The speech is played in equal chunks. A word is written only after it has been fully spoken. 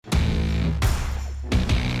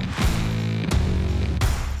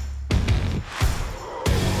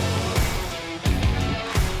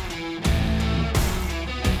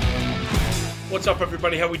What's up,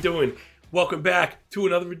 everybody? How we doing? Welcome back to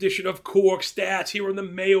another edition of Cork Stats here on the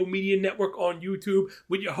Mayo Media Network on YouTube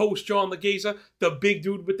with your host, John Legeza, the big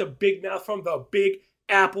dude with the big mouth from the Big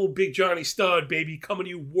Apple, Big Johnny Stud, baby, coming to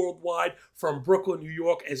you worldwide from Brooklyn, New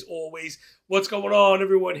York, as always. What's going on,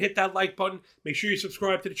 everyone? Hit that like button. Make sure you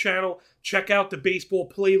subscribe to the channel. Check out the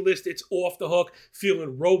baseball playlist. It's off the hook.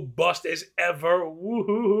 Feeling robust as ever.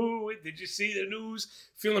 Woohoo! Did you see the news?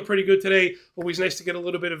 Feeling pretty good today. Always nice to get a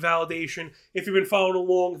little bit of validation. If you've been following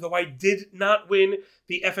along, though I did not win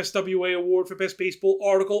the FSWA Award for Best Baseball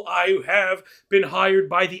Article, I have been hired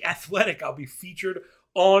by The Athletic. I'll be featured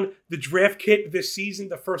on the draft kit this season,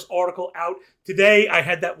 the first article out today. I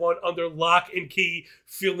had that one under lock and key,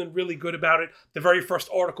 feeling really good about it. The very first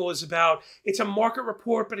article is about, it's a market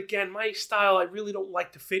report, but again, my style, I really don't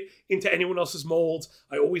like to fit into anyone else's molds.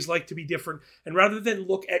 I always like to be different. And rather than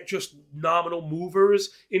look at just nominal movers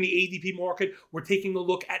in the ADP market, we're taking a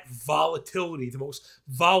look at volatility, the most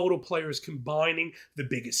volatile players combining the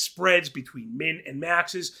biggest spreads between min and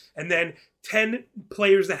maxes, and then 10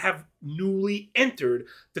 players that have newly entered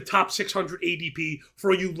the top 600 ADP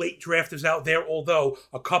for you late drafters out there, although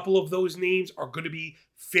a couple of those names are going to be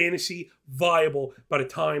fantasy viable by the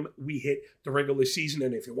time we hit the regular season.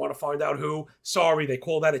 And if you want to find out who, sorry, they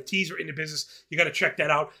call that a teaser in the business. You got to check that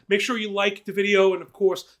out. Make sure you like the video and, of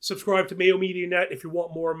course, subscribe to Mayo Media Net if you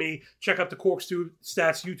want more of me. Check out the Cork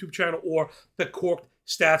Stats YouTube channel or the Cork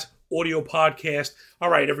Stats audio podcast. All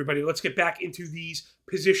right, everybody, let's get back into these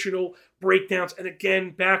positional breakdowns. And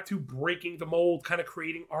again, back to breaking the mold, kind of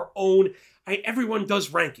creating our own. Everyone does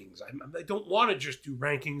rankings. I don't want to just do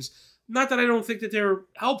rankings. Not that I don't think that they're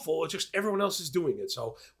helpful. It's just everyone else is doing it.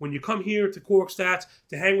 So when you come here to Cork Stats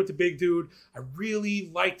to hang with the big dude, I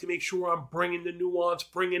really like to make sure I'm bringing the nuance,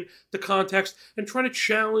 bringing the context, and trying to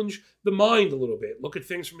challenge the mind a little bit. Look at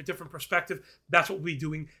things from a different perspective. That's what we'll be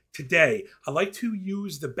doing today. I like to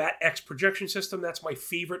use the BatX projection system. That's my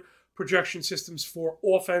favorite projection systems for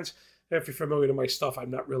offense. If you're familiar with my stuff,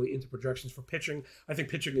 I'm not really into projections for pitching. I think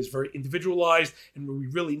pitching is very individualized, and we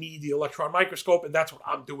really need the electron microscope, and that's what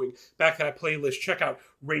I'm doing. Back to that playlist, check out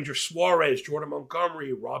Ranger Suarez, Jordan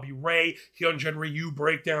Montgomery, Robbie Ray, Hyunjin Ryu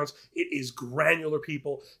breakdowns. It is granular,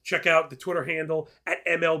 people. Check out the Twitter handle at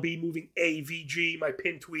MLB Moving AVG. My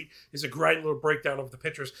pin tweet is a granular breakdown of the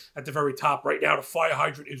pitchers at the very top. Right now, the fire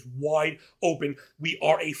hydrant is wide open. We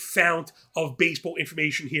are a fount of baseball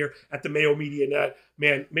information here at the Mayo Media Net.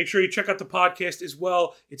 Man, make sure you check out the podcast as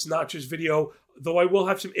well. It's not just video, though I will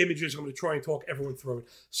have some images. I'm going to try and talk everyone through it.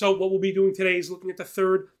 So what we'll be doing today is looking at the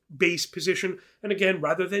third base position. And again,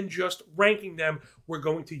 rather than just ranking them, we're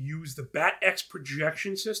going to use the BatX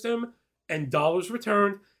projection system and dollars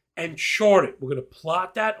returned and chart it. We're going to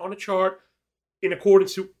plot that on a chart in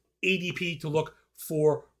accordance to ADP to look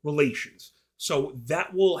for relations. So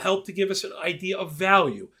that will help to give us an idea of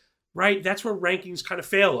value. Right? That's where rankings kind of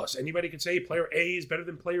fail us. Anybody can say player A is better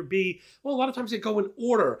than player B. Well, a lot of times they go in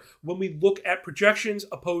order. When we look at projections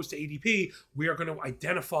opposed to ADP, we are going to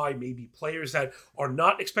identify maybe players that are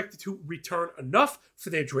not expected to return enough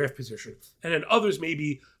for their draft position. And then others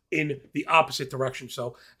maybe in the opposite direction.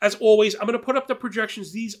 So as always, I'm going to put up the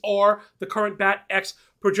projections. These are the current BatX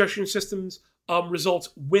projection systems results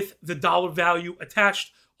with the dollar value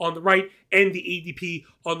attached on the right and the ADP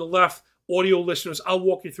on the left. Audio listeners, I'll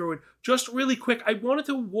walk you through it just really quick. I wanted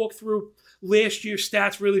to walk through last year's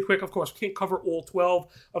stats really quick. Of course, we can't cover all 12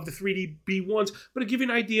 of the 3DB1s, but to give you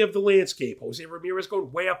an idea of the landscape, Jose Ramirez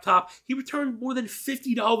going way up top. He returned more than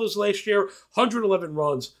 $50 last year, 111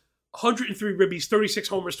 runs, 103 ribbies, 36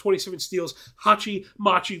 homers, 27 steals. Hachi,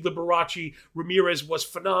 Machi, Liberace, Ramirez was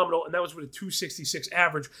phenomenal, and that was with a 266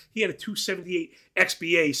 average. He had a 278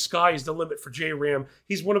 XBA. Sky is the limit for J-Ram.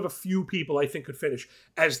 He's one of a few people I think could finish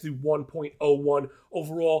as the 1.01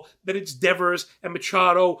 overall. Then it's Devers and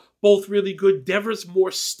Machado, both really good. Devers more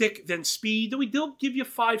stick than speed, though he did give you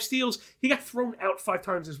 5 steals. He got thrown out 5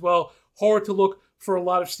 times as well. Hard to look for a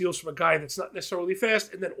lot of steals from a guy that's not necessarily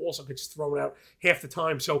fast and then also gets thrown out half the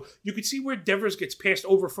time. So you can see where Devers gets passed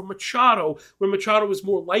over from Machado, when Machado was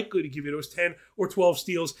more likely to give you those 10 or 12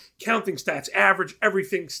 steals. Counting stats, average,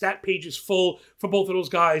 everything, stat page is full for both of those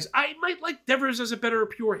guys. I might like Devers as a better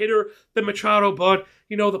pure hitter than Machado, but,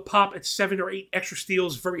 you know, the pop at 7 or 8 extra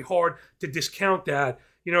steals, very hard to discount that.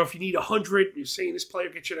 You know, if you need 100, you're saying this player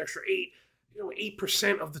gets you an extra 8.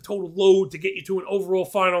 8% of the total load to get you to an overall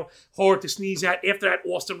final. Hard to sneeze at. After that,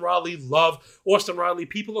 Austin Riley, love Austin Riley.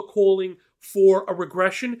 People are calling for a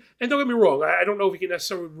regression. And don't get me wrong, I don't know if he can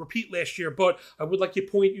necessarily repeat last year, but I would like to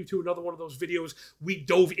point you to another one of those videos. We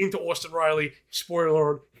dove into Austin Riley. Spoiler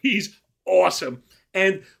alert, he's awesome.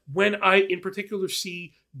 And when I, in particular,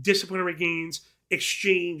 see disciplinary gains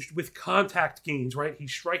exchanged with contact gains, right?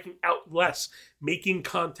 He's striking out less, making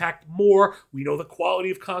contact more. We know the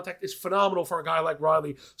quality of contact is phenomenal for a guy like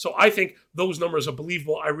Riley. So I think those numbers are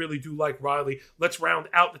believable. I really do like Riley. Let's round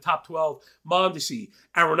out the top 12. Mondesi,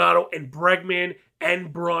 Arenado, and Bregman,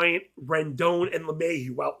 and Bryant, Rendon, and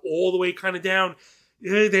LeMahieu. While all the way kind of down,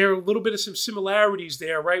 there are a little bit of some similarities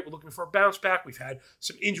there, right? We're looking for a bounce back. We've had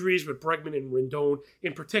some injuries with Bregman and Rendon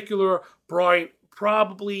in particular. Bryant,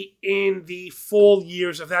 probably in the fall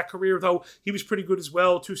years of that career, though he was pretty good as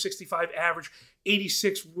well. 265 average,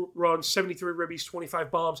 86 runs, 73 ribbies,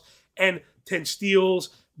 25 bombs, and 10 steals,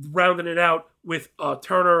 rounding it out with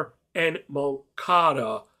Turner and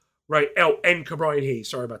Moncada, right? Oh, and Ke'Bryan Hayes.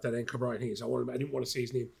 Sorry about that, and Ke'Bryan Hayes. I didn't want to say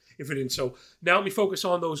his name if it didn't. So now let me focus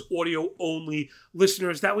on those audio-only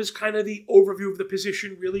listeners. That was kind of the overview of the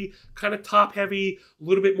position, really kind of top-heavy, a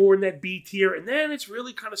little bit more in that B tier, and then it's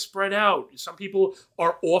really kind of spread out. Some people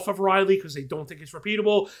are off of Riley because they don't think it's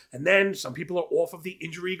repeatable, and then some people are off of the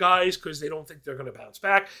injury guys because they don't think they're going to bounce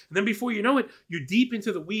back, and then before you know it, you're deep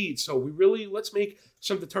into the weeds. So let's make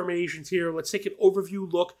some determinations here. Let's take an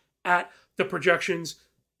overview look at the projections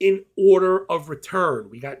in order of return.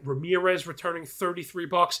 We got Ramirez returning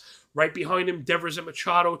 $33. Right behind him, Devers and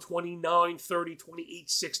Machado, $29, $30,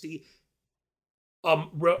 $28,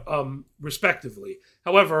 $60, respectively.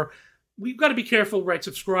 However, we've got to be careful, right,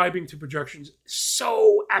 subscribing to projections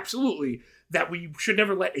so absolutely that we should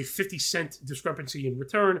never let a 50-cent discrepancy in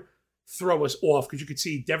return throw us off, because you could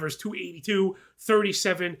see Devers 282,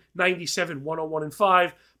 37, 97, 101, and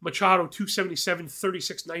 5. Machado 277,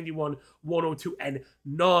 36, 91, 102, and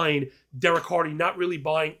 9. Derek Hardy not really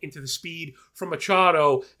buying into the speed from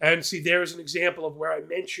Machado. And see, there's an example of where I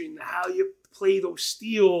mentioned how you play those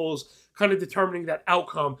steals, kind of determining that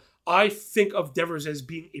outcome. I think of Devers as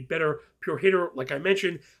being a better pure hitter. Like I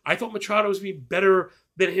mentioned, I thought Machado was being better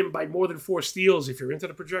than him by more than 4 steals. If you're into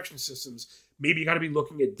the projection systems, maybe you got to be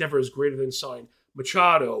looking at Devers greater than sign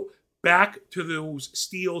Machado. Back to those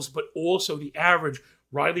steals, but also the average.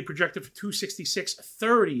 Riley projected for 266,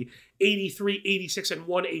 30, 83, 86, and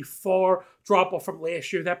 1, a far drop off from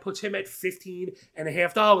last year. That puts him at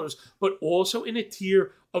 $15.50, but also in a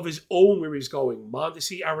tier of his own where he's going.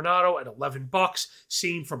 Mondesi, Arenado at $11.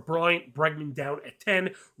 Same for Bryant. Bregman down at 10.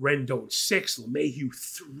 Rendon 6. LeMahieu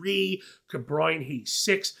 3. Ke'Bryan Hayes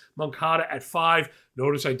 6. Moncada at 5.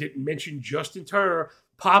 Notice I didn't mention Justin Turner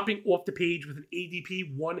popping off the page with an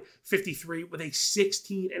ADP 153 with a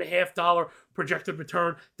 $16.50 projected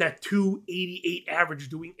return. That 288 average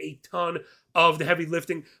doing a ton of the heavy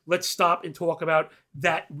lifting. Let's stop and talk about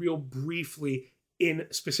that real briefly in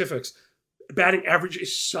specifics. Batting average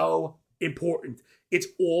is so important. It's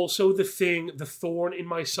also the thorn in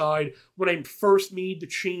my side when I first made the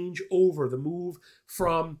change over, the move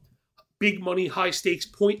from big money, high stakes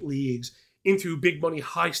point leagues into big money,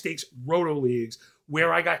 high stakes roto leagues,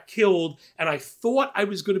 where I got killed, and I thought I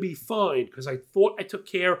was going to be fine because I thought I took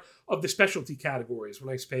care of the specialty categories.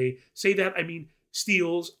 When I say that, I mean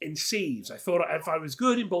steals and saves. I thought if I was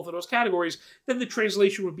good in both of those categories, then the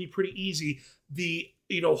translation would be pretty easy. The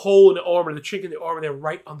hole in the armor, the chink in the armor there,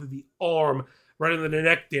 right under the arm, right under the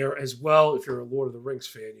neck there as well. If you're a Lord of the Rings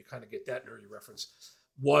fan, you kind of get that nerdy reference.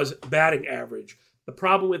 Was batting average. The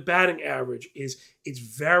problem with batting average is it's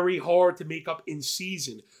very hard to make up in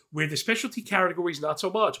season, where the specialty categories, not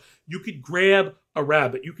so much. You could grab a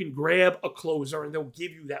rabbit, you can grab a closer, and they'll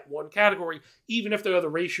give you that one category, even if the other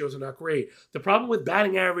ratios are not great. The problem with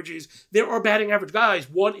batting average is there are batting average guys.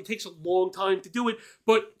 One, it takes a long time to do it,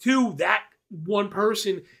 but two, that one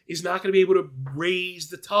person is not going to be able to raise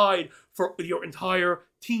the tide for your entire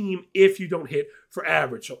team if you don't hit for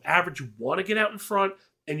average. So average, you want to get out in front,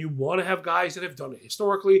 and you want to have guys that have done it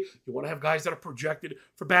historically. You want to have guys that are projected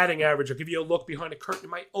for batting average. I'll give you a look behind the curtain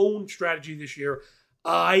in my own strategy this year.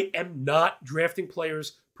 I am not drafting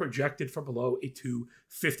players projected for below a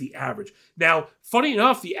 250 average. Now, funny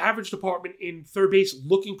enough, the average department in third base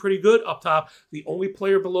looking pretty good up top. The only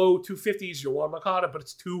player below 250 is Yoan Moncada, but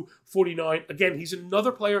it's 249. Again, he's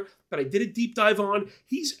another player that I did a deep dive on.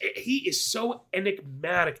 He is so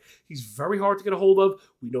enigmatic. He's very hard to get a hold of.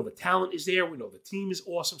 We know the talent is there. We know the team is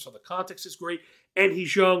awesome, so the context is great. And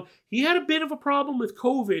he's young. He had a bit of a problem with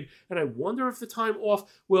COVID, and I wonder if the time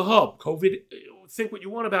off will help. COVID, think what you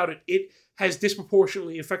want about it. It has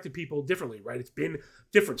disproportionately affected people differently, right? It's been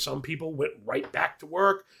different. Some people went right back to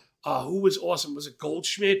work. Who was awesome? Was it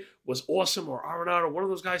Goldschmidt? Was awesome, or Arenado? One of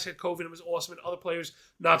those guys had COVID and was awesome, and other players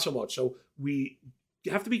not so much. So we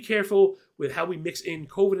have to be careful with how we mix in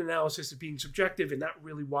COVID analysis as being subjective and not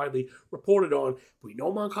really widely reported on. We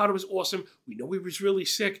know Moncada was awesome. We know he was really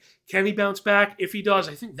sick. Can he bounce back? If he does,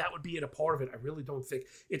 I think that would be a part of it. I really don't think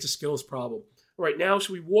it's a skills problem. right now.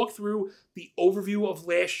 So we walk through the overview of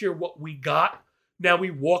last year, what we got. Now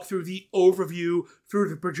we walk through the overview, through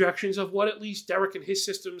the projections of what at least Derek and his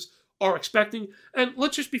systems are expecting. And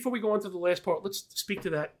let's just, before we go on to the last part, let's speak to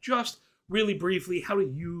that just really briefly, how to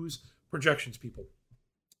use projections, people.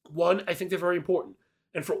 One, I think they're very important.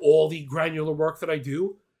 And for all the granular work that I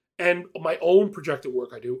do and my own projected work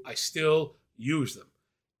I do, I still use them.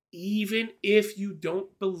 Even if you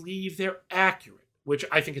don't believe they're accurate, which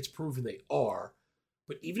I think it's proven they are,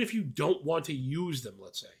 but even if you don't want to use them,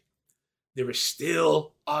 let's say, there is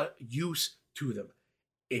still a use to them,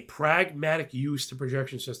 a pragmatic use to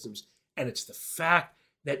projection systems, and it's the fact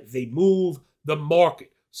that they move the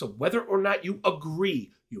market. So whether or not you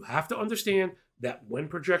agree, you have to understand that when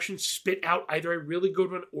projections spit out either a really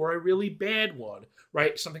good one or a really bad one,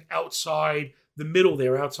 right, something outside the middle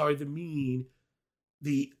there, outside the mean,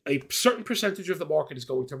 a certain percentage of the market is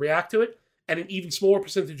going to react to it, and an even smaller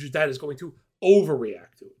percentage of that is going to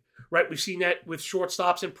overreact to it, right? We've seen that with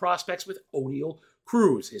shortstops and prospects with O'Neal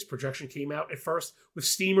Cruz. His projection came out at first with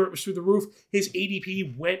Steamer. It was through the roof. His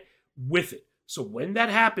ADP went with it. So when that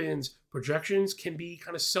happens, projections can be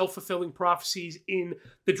kind of self-fulfilling prophecies in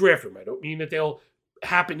the draft room. I don't mean that they'll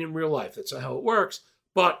happen in real life. That's not how it works.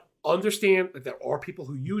 But understand that there are people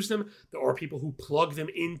who use them. There are people who plug them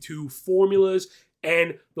into formulas,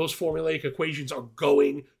 and those formulaic equations are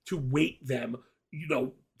going to weight them,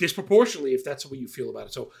 disproportionately if that's the way you feel about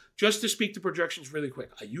it. So just to speak to projections really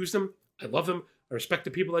quick, I use them. I love them. I respect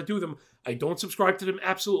the people that do them. I don't subscribe to them,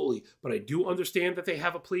 absolutely, but I do understand that they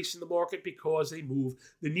have a place in the market because they move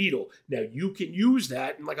the needle. Now, you can use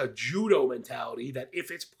that in like a judo mentality that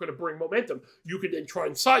if it's going to bring momentum, you can then try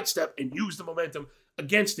and sidestep and use the momentum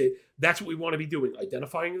against it. That's what we want to be doing,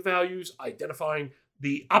 identifying the values, identifying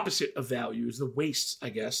the opposite of values, the wastes, I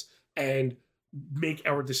guess, and make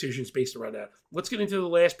our decisions based around that. Let's get into the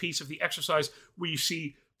last piece of the exercise where you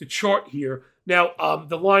see the chart here. Now,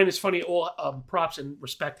 the line is funny. All props and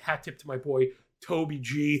respect, hat tip to my boy Toby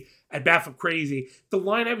G at Baffin Crazy. The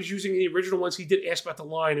line I was using in the original ones, he did ask about the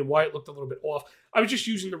line and why it looked a little bit off. I was just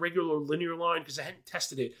using the regular linear line because I hadn't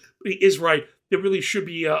tested it. But he is right. There really should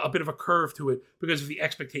be a bit of a curve to it because of the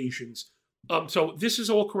expectations. So this is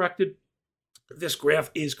all corrected. This graph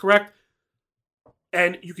is correct.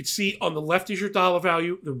 And you can see on the left is your dollar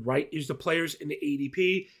value, the right is the players in the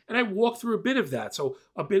ADP. And I walked through a bit of that. So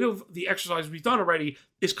a bit of the exercise we've done already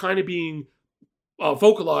is kind of being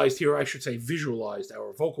vocalized here, I should say visualized.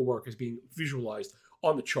 Our vocal work is being visualized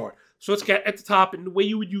on the chart. So let's get at the top. And the way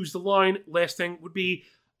you would use the line, last thing, would be,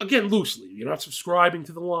 again, loosely. You're not subscribing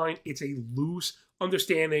to the line. It's a loose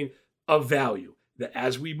understanding of value. That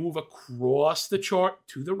as we move across the chart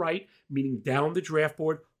to the right, meaning down the draft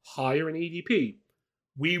board, higher in ADP,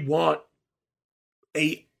 we want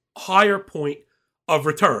a higher point of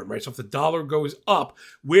return, right? So if the dollar goes up,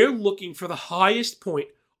 we're looking for the highest point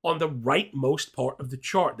on the rightmost part of the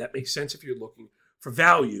chart. That makes sense if you're looking for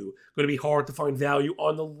value. Going to be hard to find value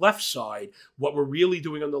on the left side. What we're really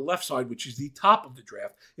doing on the left side, which is the top of the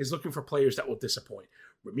draft, is looking for players that will disappoint.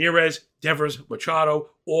 Ramirez, Devers, Machado,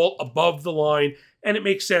 all above the line. And it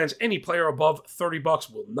makes sense. Any player above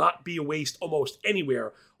 $30 will not be a waste almost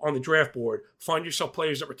anywhere on the draft board. Find yourself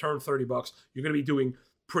players that return $30. You're going to be doing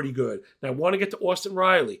pretty good. Now, I want to get to Austin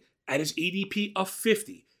Riley at his ADP of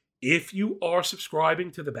 50. If you are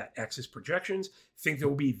subscribing to the BatX's projections, think there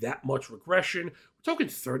will be that much regression. We're talking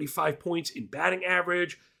 35 points in batting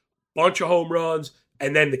average, bunch of home runs,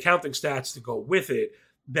 and then the counting stats to go with it.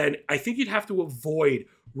 Then I think you'd have to avoid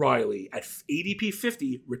Riley at ADP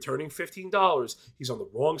 50, returning $15. He's on the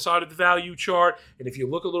wrong side of the value chart. And if you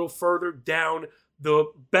look a little further down the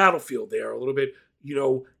battlefield there, a little bit,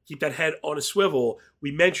 keep that head on a swivel.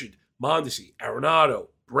 We mentioned Mondesi, Arenado,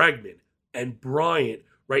 Bregman, and Bryant,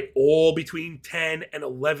 right? All between 10 and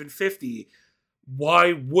 1150.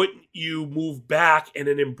 Why wouldn't you move back? And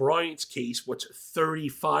then in Bryant's case, what's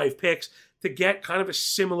 35 picks to get kind of a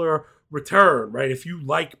similar return, right? If you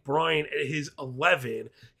like Bryant at his 11,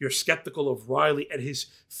 you're skeptical of Riley at his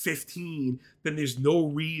 15, then there's no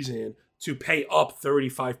reason to pay up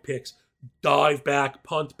 35 picks, dive back,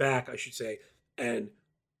 punt back, I should say, and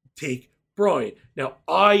take Bryant. Now,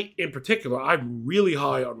 in particular, I'm really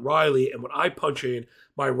high on Riley, and when I punch in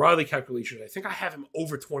my Riley calculation, I think I have him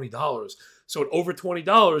over $20. So at over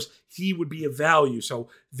 $20, he would be a value. So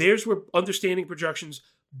there's where understanding projections,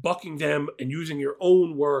 bucking them, and using your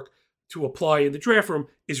own work to apply in the draft room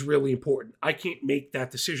is really important. I can't make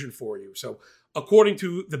that decision for you. So according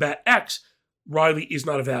to the BatX, Riley is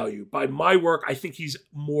not a value. By my work, I think he's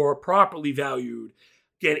more properly valued.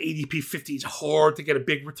 Again, ADP 50 is hard to get a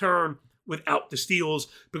big return. without the steals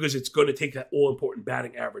because it's going to take that all-important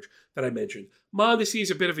batting average that I mentioned. Mondesi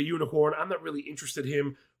is a bit of a unicorn. I'm not really interested in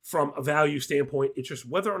him from a value standpoint. It's just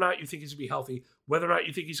whether or not you think he's going to be healthy, whether or not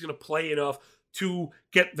you think he's going to play enough to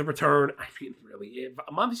get the return. I mean, really,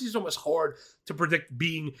 Mondesi is almost hard to predict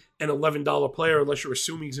being an $11 player unless you're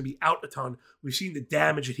assuming he's going to be out a ton. We've seen the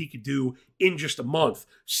damage that he could do in just a month.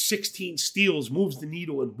 16 steals, moves the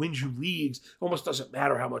needle, and wins you leagues. Almost doesn't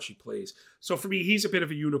matter how much he plays. So for me, he's a bit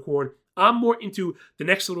of a unicorn. I'm more into the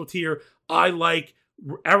next little tier. I like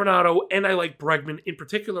Arenado, and I like Bregman. In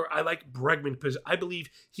particular, I like Bregman because I believe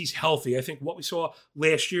he's healthy. I think what we saw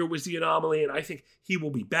last year was the anomaly, and I think he will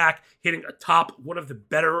be back, hitting atop one of the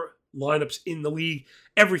better lineups in the league.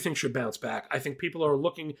 Everything should bounce back. I think people are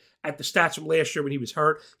looking at the stats from last year when he was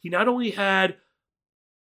hurt. He not only had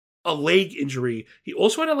a leg injury, he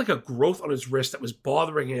also had like a growth on his wrist that was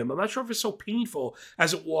bothering him. I'm not sure if it's so painful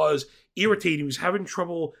as it was irritating. He was having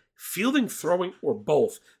trouble fielding, throwing, or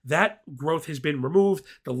both. That growth has been removed.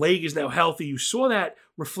 The leg is now healthy. You saw that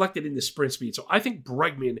reflected in the sprint speed. So I think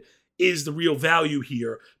Bregman is the real value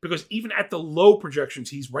here because even at the low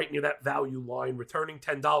projections, he's right near that value line, returning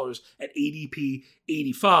 $10 at ADP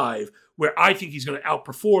 85, where I think he's going to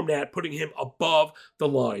outperform that, putting him above the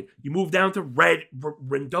line. You move down to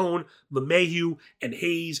Rendon, LeMahieu, and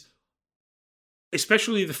Hayes.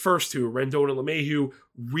 Especially the first two, Rendon and LeMahieu,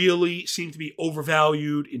 really seem to be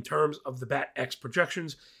overvalued in terms of the BAT-X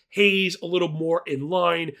projections. Hayes, a little more in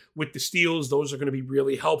line with the steals. Those are going to be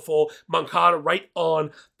really helpful. Moncada right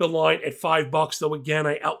on the line at $5, though again,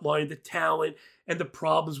 I outlined the talent and the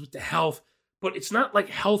problems with the health. But it's not like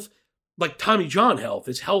health like Tommy John health.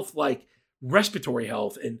 It's health like respiratory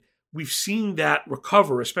health. And we've seen that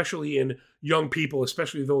recover, especially in young people,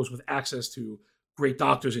 especially those with access to great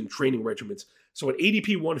doctors and training regimens. So at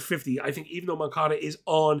ADP 150, I think even though Moncada is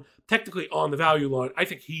technically on the value line, I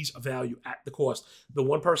think he's a value at the cost. The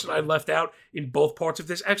one person I left out in both parts of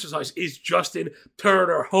this exercise is Justin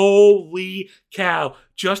Turner. Holy cow.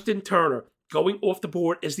 Justin Turner going off the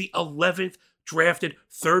board as the 11th drafted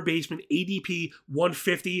third baseman, ADP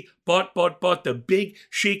 150. But the big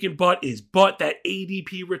shaking butt is that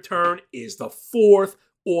ADP return is the 4th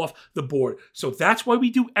off the board. So that's why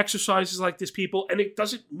we do exercises like this, people. And it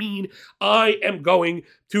doesn't mean I am going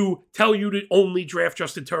to tell you to only draft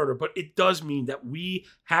Justin Turner, but it does mean that we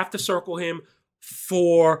have to circle him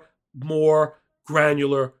for more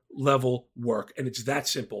granular level work. And it's that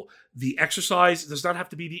simple. The exercise does not have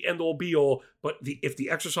to be the end all be all, but if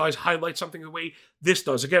the exercise highlights something the way this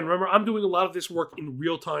does, again, remember, I'm doing a lot of this work in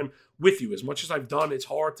real time with you. As much as I've done, it's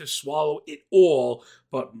hard to swallow it all,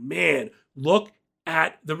 but man, look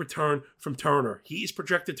at the return from Turner. He is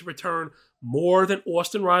projected to return more than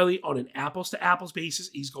Austin Riley on an apples-to-apples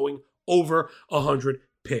basis. He's going over 100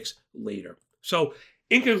 picks later. So,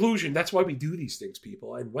 in conclusion, that's why we do these things,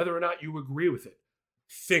 people. And whether or not you agree with it,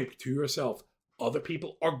 think to yourself, other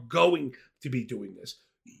people are going to be doing this.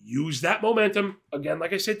 Use that momentum, again,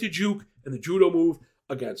 like I said, to juke and the judo move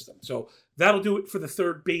against them. So, that'll do it for the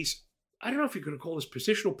third base. I don't know if you're going to call this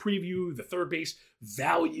positional preview, the third base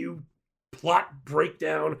value plot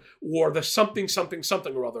breakdown, or the something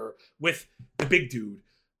or other with the big dude.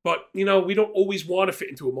 But, we don't always want to fit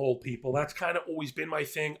into a mold, people. That's kind of always been my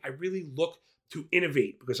thing. I really look to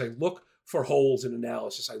innovate because I look for holes in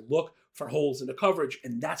analysis. I look for holes in the coverage,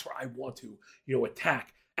 and that's where I want to,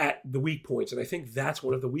 attack at the weak points. And I think that's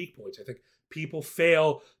one of the weak points. I think people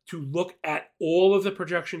fail to look at all of the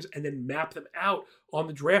projections and then map them out on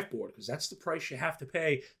the draft board because that's the price you have to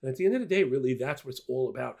pay. And at the end of the day, really, that's what it's all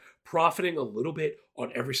about. Profiting a little bit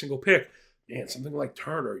on every single pick. Man, something like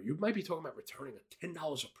Turner, you might be talking about returning a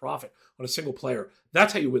 $10 of profit on a single player.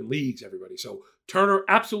 That's how you win leagues, everybody. So Turner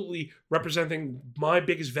absolutely representing my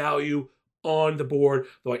biggest value on the board,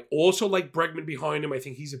 though I also like Bregman behind him. I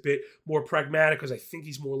think he's a bit more pragmatic because I think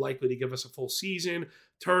he's more likely to give us a full season.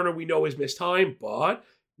 Turner, we know, has missed time, but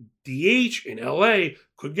DH in LA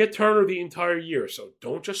could get Turner the entire year. So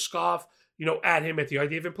don't just scoff, at him at the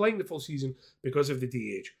idea of him playing the full season because of the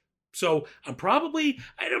DH. So I'm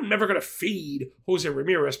never going to fade Jose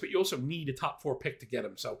Ramirez, but you also need a top 4 pick to get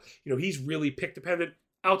him. So, he's really pick dependent.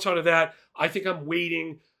 Outside of that, I think I'm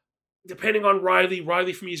waiting. Depending on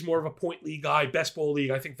Riley for me is more of a point league guy, best ball league.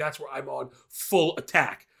 I think that's where I'm on full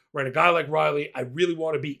attack, right? A guy like Riley, I really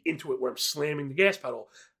want to be into it where I'm slamming the gas pedal.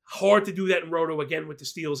 Hard to do that in Roto, again, with the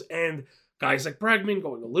steals and guys like Bregman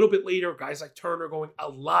going a little bit later, guys like Turner going a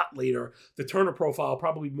lot later. The Turner profile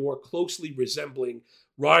probably more closely resembling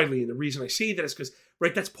Riley. And the reason I say that is because,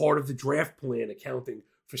 right, that's part of the draft plan accounting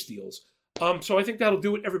for steals. So I think that'll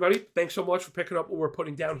do it, everybody. Thanks so much for picking up what we're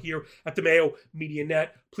putting down here at the Mayo Media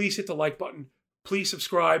Net. Please hit the like button. Please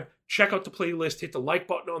subscribe. Check out the playlist. Hit the like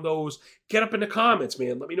button on those. Get up in the comments,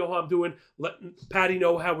 man. Let me know how I'm doing. Let Patty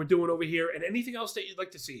know how we're doing over here and anything else that you'd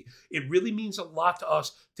like to see. It really means a lot to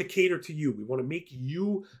us to cater to you. We want to make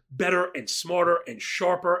you better and smarter and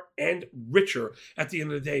sharper and richer at the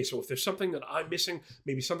end of the day. So if there's something that I'm missing,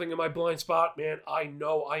 maybe something in my blind spot, man, I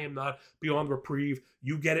know I am not beyond reprieve.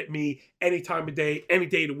 You get at me any time of day, any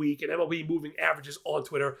day of the week, and MLB Moving Averages on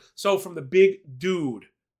Twitter. So from the big dude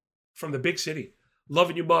from the big city,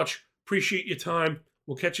 loving you much. Appreciate your time.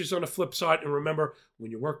 We'll catch you on the flip side. And remember,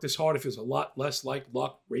 when you work this hard, it feels a lot less like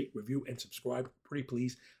luck. Rate, review, and subscribe. Pretty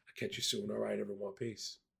please. I'll catch you soon. All right, everyone.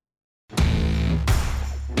 Peace.